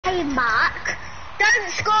came back. Don't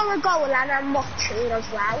score a goal and I'm watching as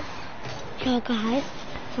well. So guys,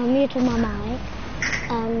 I'm muting my mic,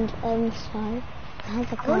 and so I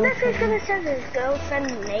have a I wonder if he's girlfriend. gonna say his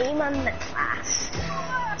girlfriend's name on the class.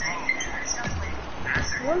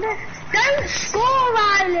 I wonder. Don't score,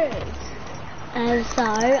 Riley. So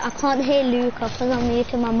I can't hear Luca because I'm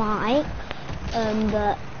muting my mic.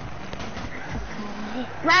 But okay.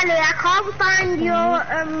 Riley, I can't find your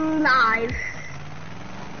live.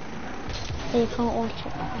 So you can't watch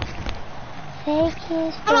it. Fake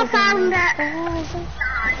his Oh, I found it.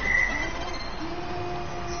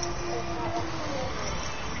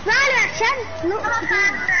 Riley, I can't look at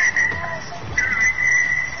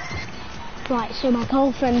Right, so my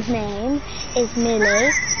girlfriend's name is Millie.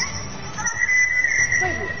 Wait,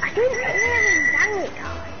 I didn't hear him, dang it,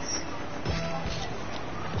 guys.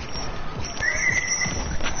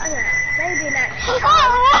 Okay, maybe next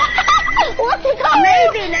time. What's it called?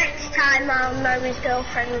 Maybe next time I'll know his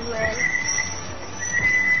girlfriend's name.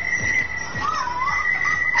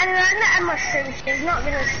 Anyway, I met her mushroom, she's not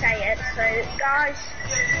going to say it, so guys,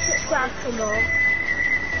 subscribe for more.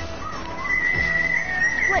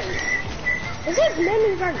 Wait, is it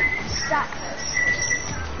Millie Rose?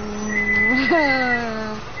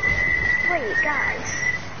 Wait, guys,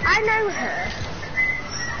 I know her.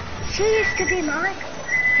 She used to be my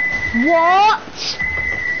girl. What?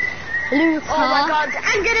 Luca. Oh my god,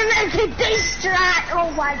 I'm gonna make a distract.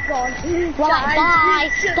 Oh my god.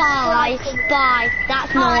 Right, Guys, bye.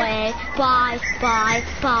 That's naughty. Bye. Guys,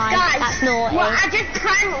 That's naughty. well, I just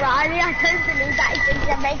pranked Riley. I don't believe that he thinks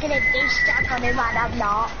I'm making a distract on him and I'm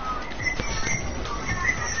not.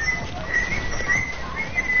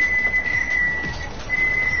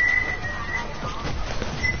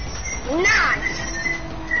 Nice.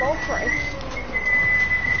 Go for it.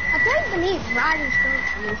 I don't believe Riley's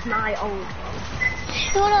girlfriend is my old one.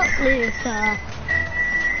 Shut up, Luca.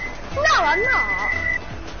 No, I'm not.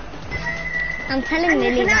 I'm telling And you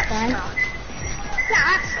Millie can that ask then. her.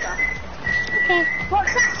 Yeah, ask her. Okay. What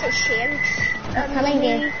class is she in? I'm telling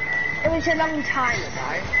you. It was a long time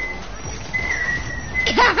ago.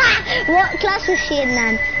 What class was she in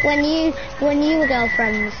then? When you were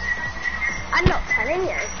girlfriends? I'm not telling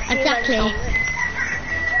you. She Exactly. won't tell me.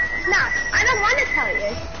 No, I don't want to tell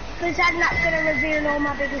you. Because I'm not going to reveal all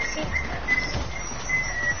my biggest secrets.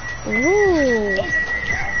 Ooh.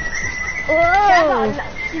 Oh.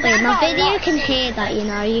 Wait, my video can hear that, you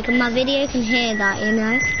know. My video can hear that, you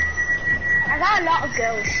know. I got a lot of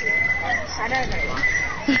girls secrets. I don't know why.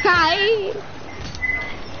 Hi.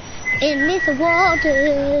 In these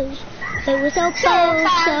waters, there was so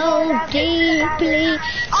deeply.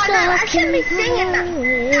 Oh no, I shouldn't be singing that.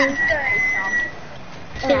 That's dirty song.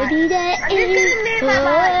 Alright, I'm just gonna move my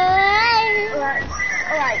mic.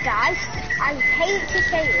 Alright guys, I hate to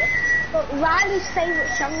say it, but Riley's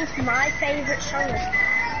favourite song is my favourite song as well.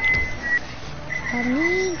 I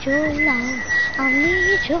need your love, I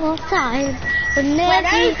need your time. When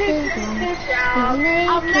everything's wrong,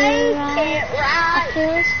 I'll make it right. I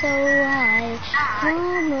feel so high,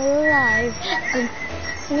 I'm alive.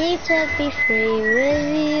 I need to be free with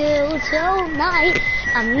you tonight.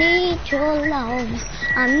 I need your love,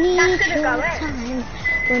 I need your time.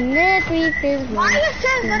 When everything's wrong, Why are you so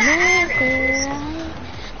good at make it right.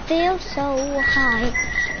 Feel so high,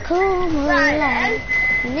 come alive.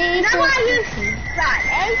 You know what I used to,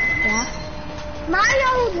 Riley? Yeah. My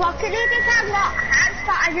old Rocket League account got hacked,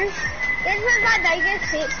 but this was my biggest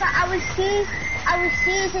secret. I was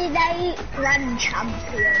season 8 grand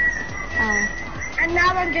champion. Oh. And now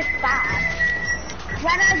I'm just bad.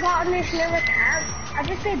 When I got on this new account, I've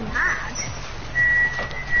just been mad.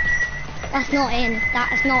 That's not in.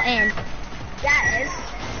 That is not in. That is.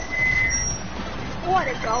 What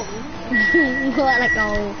a goal. What a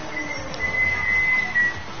goal.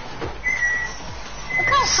 Look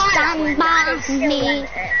how high Stand by me.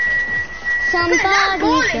 Somebody show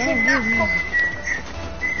me.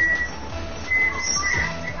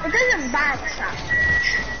 It doesn't bounce that much.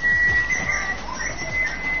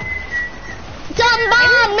 Stand by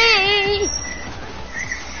me.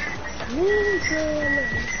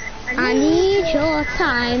 I need your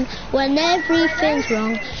time when everything's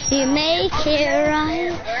wrong. You make it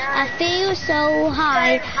right. I feel so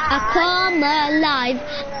high. I come alive.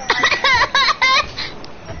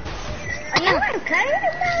 Are you okay,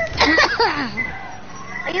 man?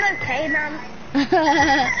 Are you okay, man?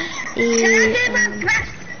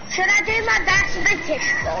 Should I do my best British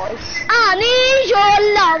voice? I need your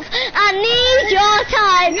love, I need your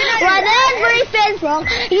time. When everything's wrong,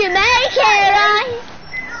 you make it right.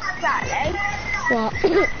 Riley, What?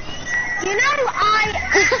 you know I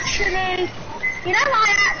actually You know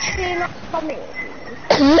I'm actually not from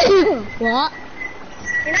England. What?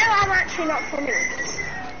 You know I'm actually not from England.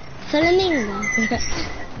 From England?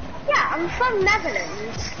 Yeah, I'm from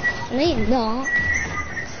Netherlands. No, you're not.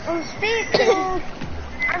 I'm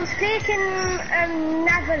speaking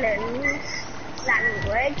Netherlands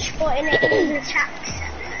language, but in an English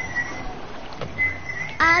accent.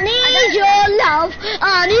 I need your love.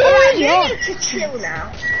 I need You your... need to chill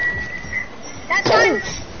now. That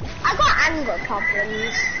sounds... I got anger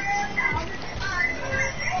problems.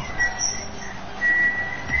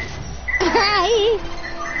 Hey.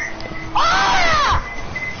 Oh!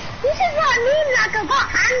 This is what I mean, like I got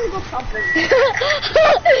anger problems.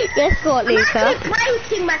 Guess what, I'm Luca? actually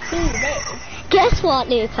breaking my TV. Guess what,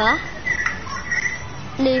 Luca?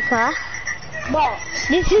 Luca? What?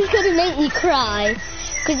 This is gonna make me cry.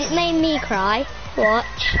 Because it made me cry.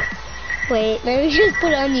 Watch. Wait, let me just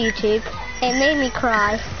put it on YouTube. It made me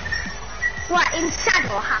cry. What, in sad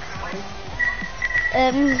or happy?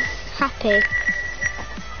 Happy.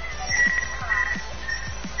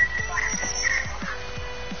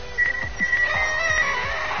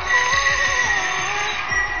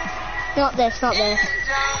 Not this, not this.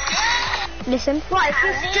 Listen. What, is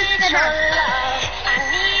this just enough?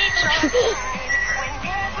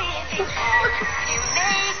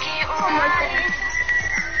 Oh my god.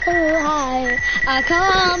 Alive, I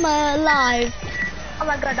come alive. Oh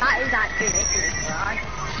my god, that is actually making me cry.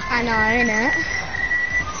 I know, innit?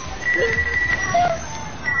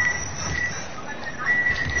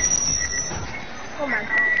 Oh my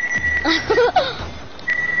god.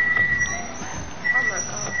 Oh my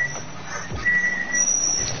god.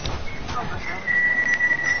 Oh my god.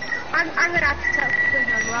 I'm gonna have to talk to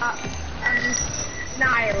him about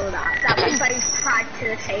Niall that we both cried to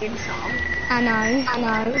the same song. I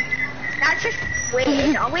know. That's just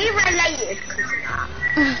weird. Are we related because of that?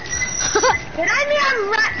 Did I mean I'm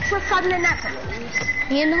right from the Netherlands?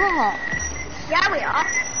 You're not. Yeah, we are.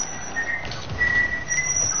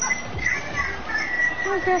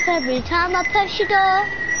 Because every time I push your door,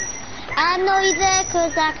 I know you're there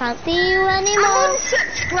because I can't see you anymore. I'm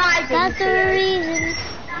unsubscribing. That's the reason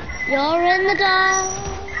you're in the dark.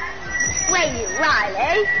 Wait,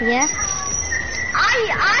 Riley? Yeah?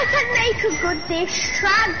 I can make a good diss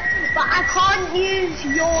track, but I can't use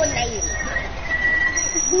your name.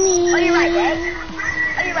 Me. Are you ready?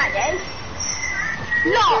 Are you ready?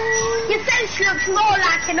 Lox. Your face looks more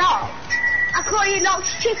like an ox. I call you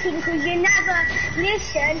Lox Chicken because you never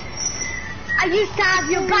listen. I used to have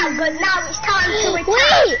your back, but now it's time to attack.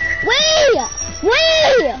 Wait!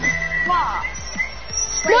 What?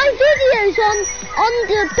 My video's on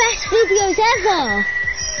the best videos ever.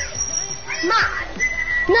 Mine?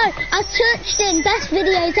 No, I searched in best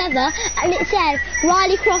videos ever and it said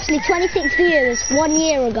Riley Crossley 26 viewers 1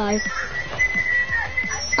 year ago.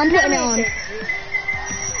 I'm putting it on.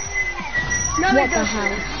 No, What the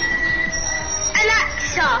hell?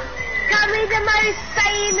 Alexa, tell me the most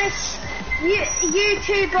famous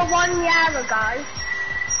YouTuber 1 year ago.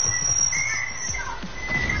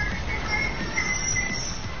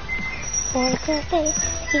 Alexa,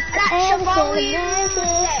 volume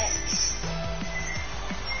 6.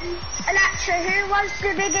 Alexa, who was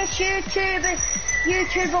the biggest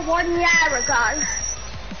YouTuber 1 year ago?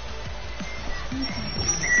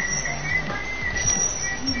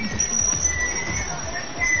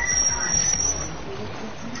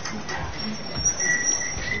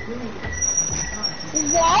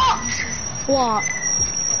 What?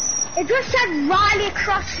 It just said Riley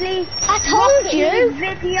Crossley. I told you.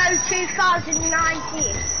 Video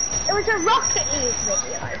 2019. It was a Rocket League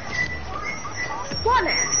video. Wasn't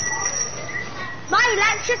it? My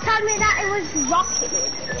lecture told me that it was Rocket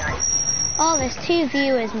League video. Oh, there's 2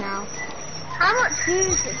 viewers now. How much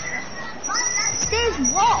views is it? There's 1,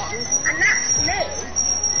 and that's me.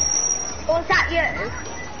 Or is that you?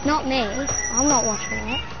 Not me. I'm not watching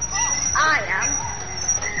it. I am.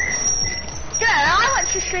 Good, I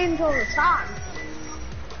watch your streams all the time.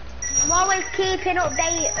 I'm always keeping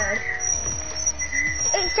updated.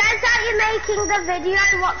 It says that you're making the video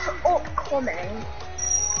what's upcoming.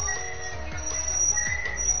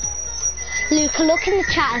 Luca, look in the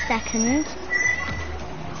chat a second.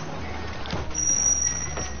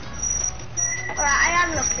 Alright, I am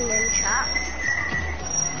looking in chat.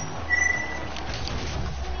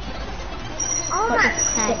 Oh What my does it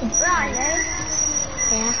say? Riley.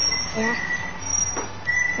 Yeah.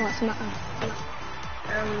 What's the matter?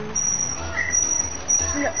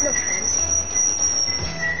 Nothing.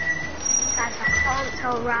 Guys, I can't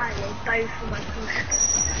tell Riley both of my push-ups.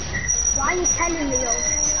 Why are you telling me all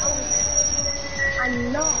this? I'm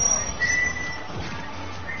not.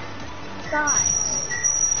 Guys,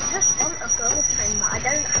 I just want a girlfriend, but I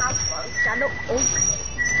don't have one because I look ugly.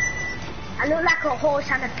 I look like a horse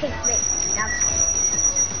and a pig mix. That's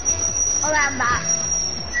all. Alright, I'm back.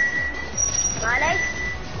 Ready?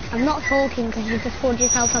 I'm not talking because you just called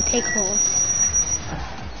yourself a pig horse.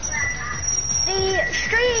 The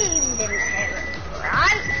stream didn't hear it,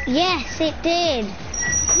 right? Yes, it did.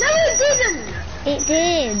 No, it didn't. It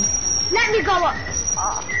did. Let me go up.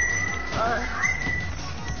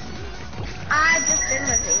 I just been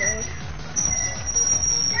revealed.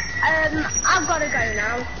 I've got to go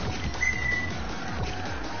now.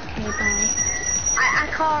 Okay, bye. I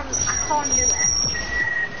can't do it.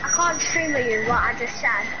 I can't stream with you what I just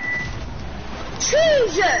said.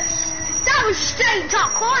 Jesus! That was straight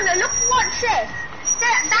top corner. Look, watch this.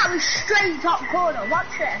 That was straight top corner.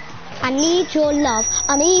 Watch this. I need your love.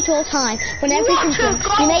 I need your time. When everything's done,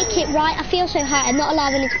 you make it right. I feel so high. I'm not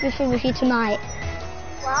allowing it to be fun with you tonight.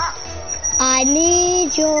 What? I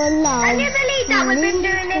need your love. Can you believe that we've been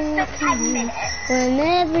doing this for 10 minutes? When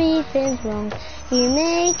everything's wrong, you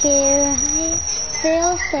make it right.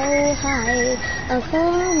 Feel so high, I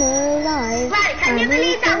come alive. Right, can you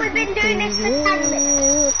believe that we've been doing this for 10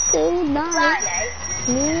 minutes? Tonight.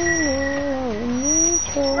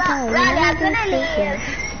 Right, I'm gonna leave.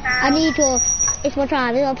 I need your, it's my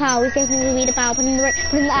drive, it's my power, we think we read about, putting the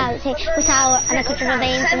out, say, what's out, and I cut your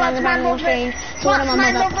veins, so one of the brand more strange, so one of my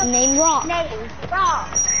mother, named Rock.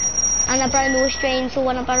 And a brand more strange, so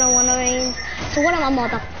one of my range, so one of my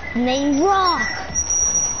mother, named Rock.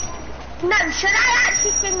 No, should I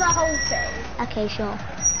actually sing the whole thing? Okay, sure.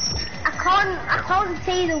 I can't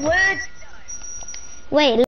say the words. Wait.